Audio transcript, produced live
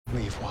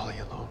Leave Wally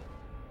alone.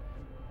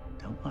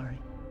 Don't worry.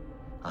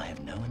 I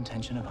have no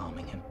intention of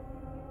harming him.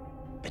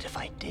 But if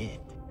I did,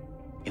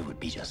 it would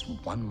be just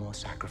one more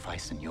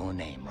sacrifice in your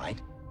name,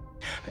 right?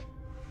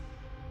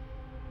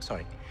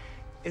 Sorry,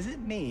 is it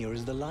me or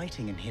is the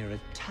lighting in here a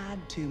tad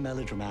too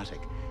melodramatic?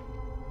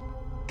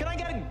 Can I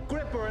get a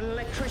grip or an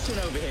electrician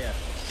over here?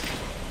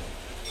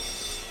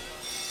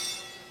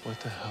 What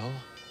the hell?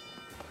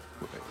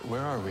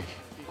 Where are we?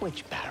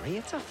 Which, Barry?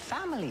 It's a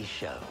family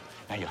show.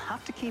 Now, you'll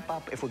have to keep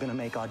up if we're going to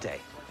make our day.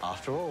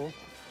 After all,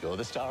 you're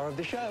the star of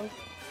the show.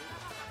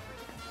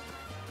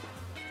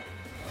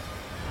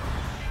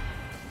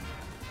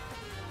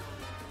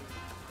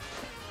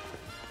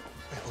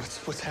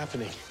 Wait, what's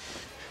happening?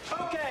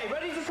 Okay,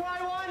 ready to try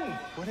one?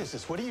 What is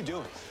this? What are you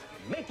doing?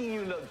 Making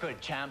you look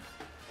good, champ.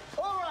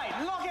 All right,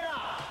 lock it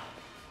up!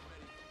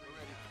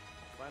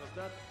 Final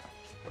done.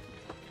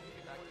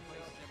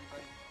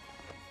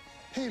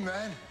 Hey,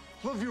 man.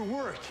 Love your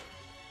work.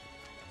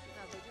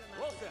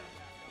 Well done.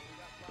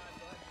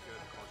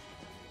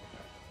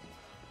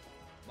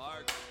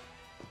 Mark.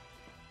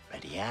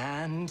 Ready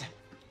and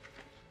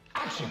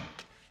action!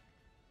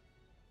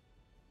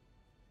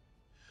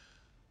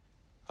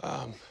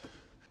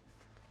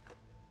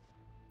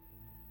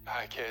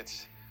 Hi,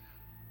 kids.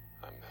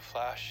 I'm the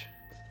Flash.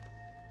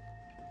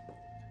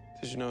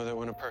 Did you know that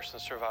when a person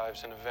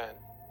survives an event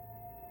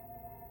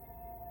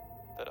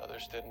that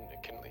others didn't,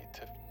 it can lead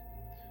to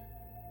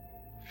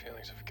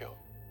feelings of guilt?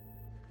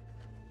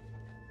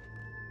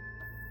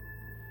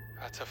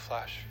 That's a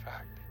Flash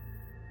fact.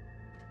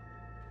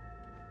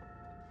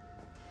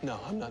 No,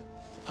 I'm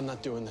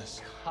not doing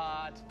this.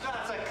 Cut.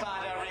 That's a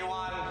cut,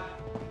 everyone.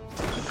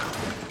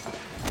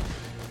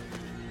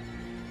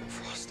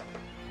 Frost.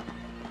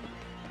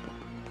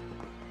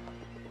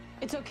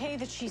 It's okay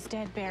that she's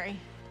dead, Barry.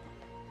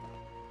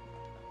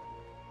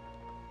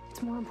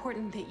 It's more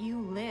important that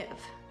you live.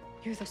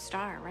 You're the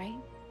star, right?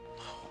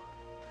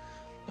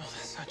 No,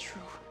 that's not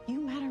true. You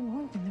matter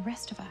more than the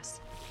rest of us.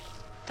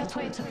 That's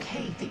why it's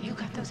okay that you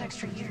got those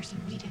extra years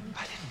and we didn't.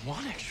 I didn't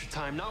want extra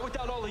time, not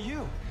without all of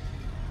you.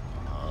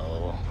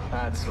 Oh,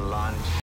 that's lunch.